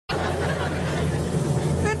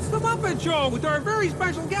Muppet Show with our very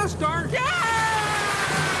special guest star.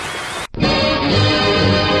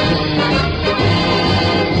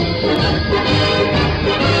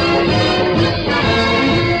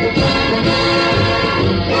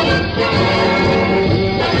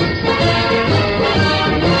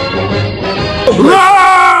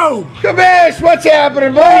 Hello! Commish, what's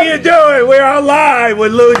happening, bud? How you doing? We're on live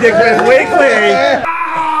with Lou Dickman Weekly.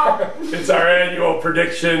 It's our annual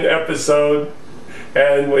prediction episode,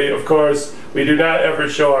 and we, of course, we do not ever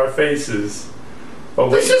show our faces.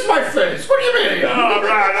 This is my face. What do you mean? All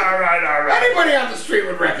right. Anybody on the street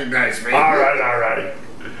would recognize me. All right.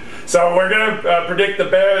 So we're going to predict the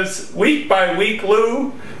Bears week by week,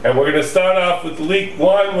 Lou, and we're going to start off with week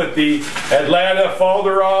 1 with the Atlanta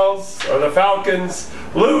Falderalls, or the Falcons.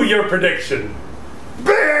 Lou, your prediction.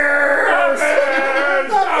 Bears!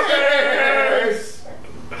 Bears!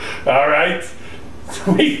 All right.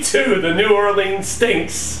 Week 2, the New Orleans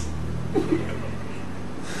Stinks.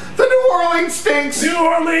 The New Orleans Stinks. New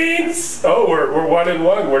Orleans! Oh, we're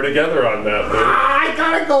 1-1. We're together on that, Lou. I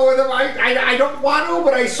gotta go with him. I don't want to,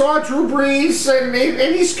 but I saw Drew Brees, and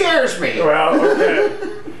he scares me. Well, okay.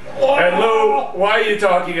 And Lou, why are you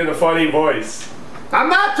talking in a funny voice? I'm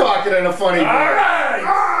not talking in a funny voice. All right!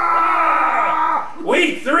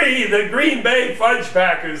 Week 3, the Green Bay Fudge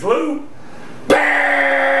Packers, Lou.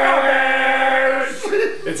 Bears!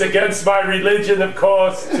 It's against my religion, of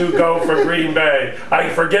course, to go for Green Bay. I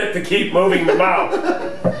forget to keep moving the mouth.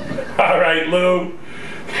 All right, Lou.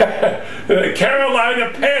 The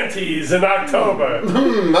Carolina Panties in October.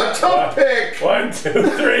 A tough pick. 1,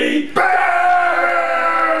 2, 3.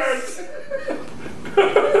 Bears!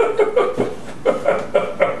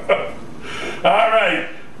 All right.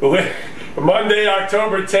 Monday,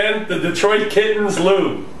 October 10th, the Detroit Kittens,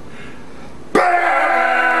 Lou.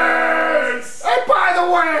 Bears! And by the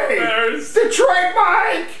way, Bears! Detroit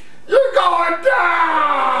Mike, you're going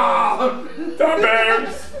down! The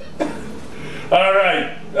Bears! All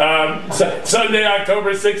right. Sunday,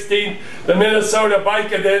 October 16th, the Minnesota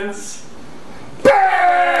Vikings.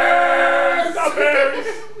 Bears! The Bears!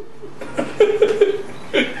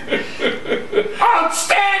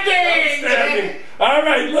 Outstanding! All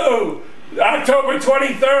right, Lou. October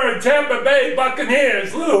 23rd, Tampa Bay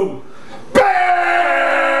Buccaneers, Lou.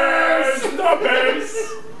 Bears! The Bears!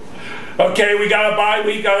 Okay, we got a bye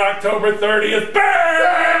week on October 30th.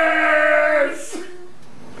 Bears!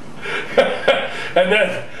 And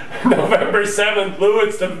then November 7th, Lou,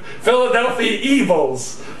 it's the Philadelphia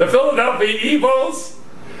Evils. The Philadelphia Evils.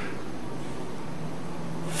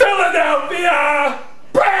 Philadelphia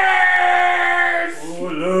Bears! Ooh,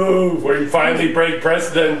 Lou, we finally break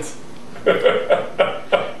precedent.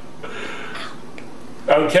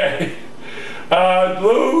 Okay.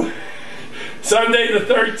 Lou, Sunday the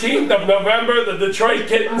 13th of November, the Detroit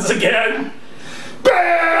Kittens again.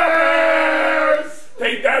 Bears!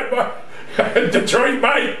 Take that, Detroit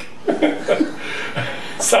Mike.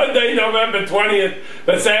 Sunday, November 20th,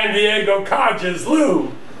 the San Diego Codgers,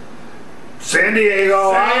 Lou. San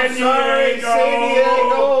Diego. San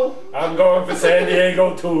Diego. I'm going for San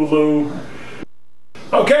Diego too, Lou.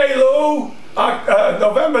 Okay, Lou.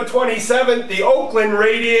 November 27th, the Oakland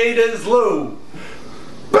Radiators, Lou.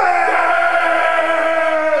 Bears!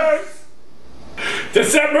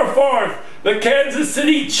 December 4th, the Kansas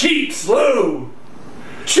City Chiefs, Lou.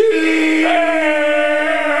 Chiefs!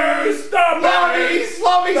 Bears! The Bears!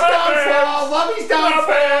 Lovey's downfall! Lovey's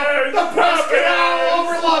downfall! The press get all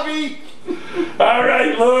over Lovey! All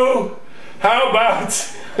right, Lou. How about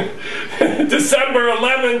December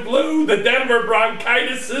 11th, Lou, the Denver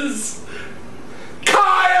Bronchitises?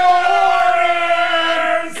 Coyotes!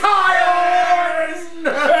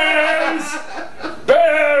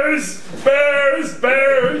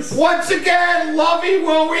 Bears! Once again, Lovey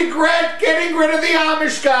will regret getting rid of the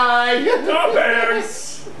Amish guy. The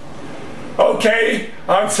Bears! Okay,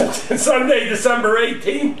 on Sunday, December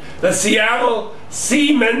 18th, the Seattle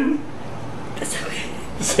Seamen.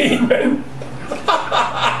 Seamen.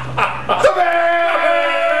 The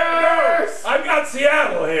Bears! I've got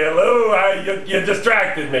Seattle here, Lou. You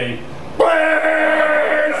distracted me.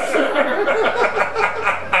 Bears!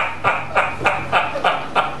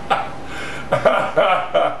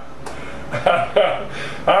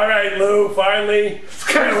 All right, Lou, finally. It's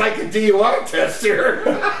kind of like a DUI test here.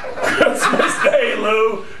 Christmas Day,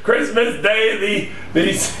 Lou. Christmas Day,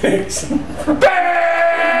 the six.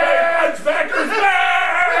 Bears! Packers,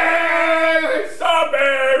 Bears! The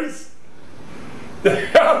Bears! The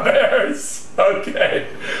Bears! Okay.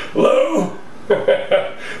 Lou.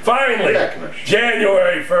 Finally,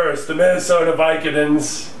 January 1st, the Minnesota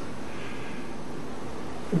Vikings.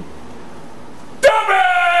 The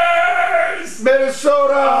Bears!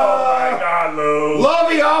 Minnesota! Oh my God, Lou!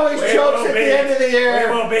 Lovey always jokes at the end of the year.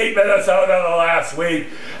 We will beat Minnesota the last week,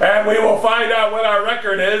 and we will find out what our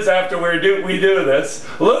record is after we do this.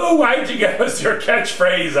 Lou, why'd you give us your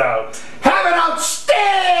catchphrase out? Have an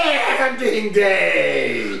outstanding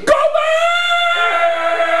day! Go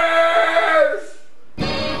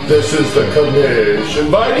Bears! This is the Commish,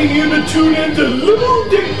 inviting you to tune in to Lou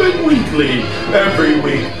Dickman Weekly every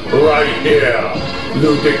week right here.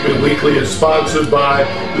 Lou Dickman Weekly is sponsored by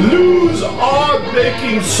Lou's Odd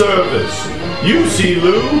Making Service. You see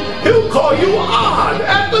Lou, he'll call you odd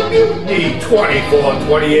at the Mutiny,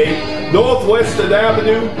 2428 Northwestern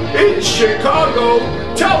Avenue in Chicago.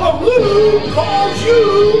 Tell him Lou calls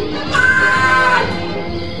you odd!